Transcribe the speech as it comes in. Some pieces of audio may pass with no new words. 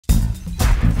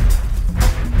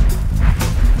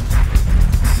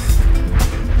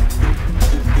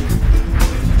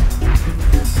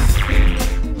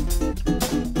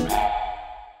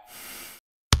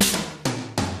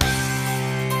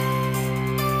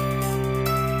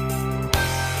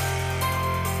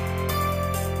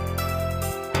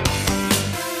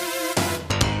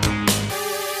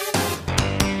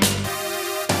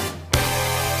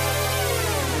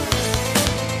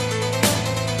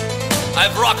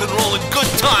and roll and good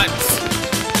times.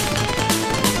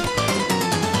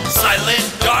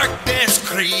 Silent darkness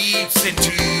creeps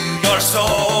into your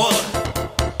soul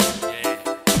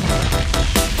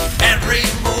and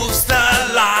removes the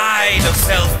light of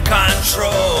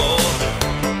self-control.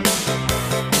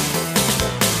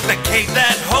 The cage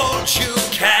that holds you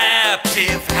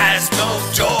captive has no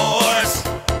doors.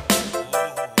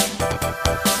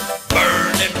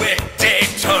 Burning with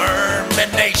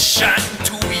determination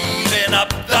to even up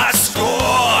the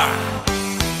score.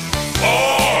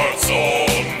 Hearts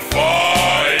on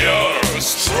fire,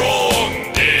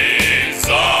 strong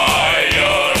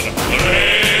desire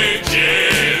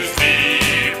rages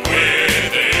deep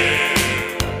within.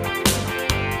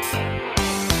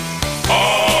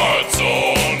 Hearts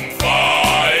on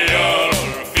fire,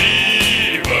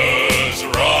 fevers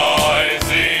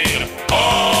rising.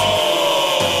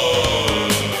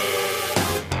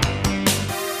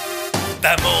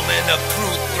 The moment of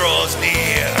truth draws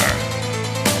near.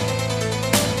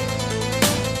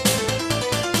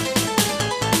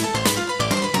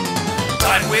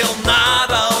 Time will not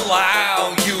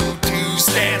allow you to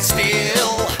stand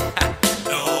still.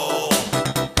 No.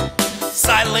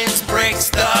 Silence breaks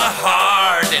the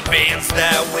heart and bends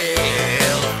the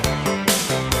will.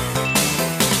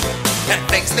 And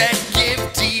things that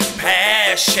give deep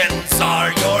passions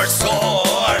are your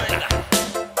sword.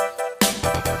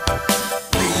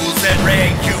 Rules and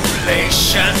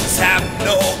regulations have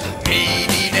no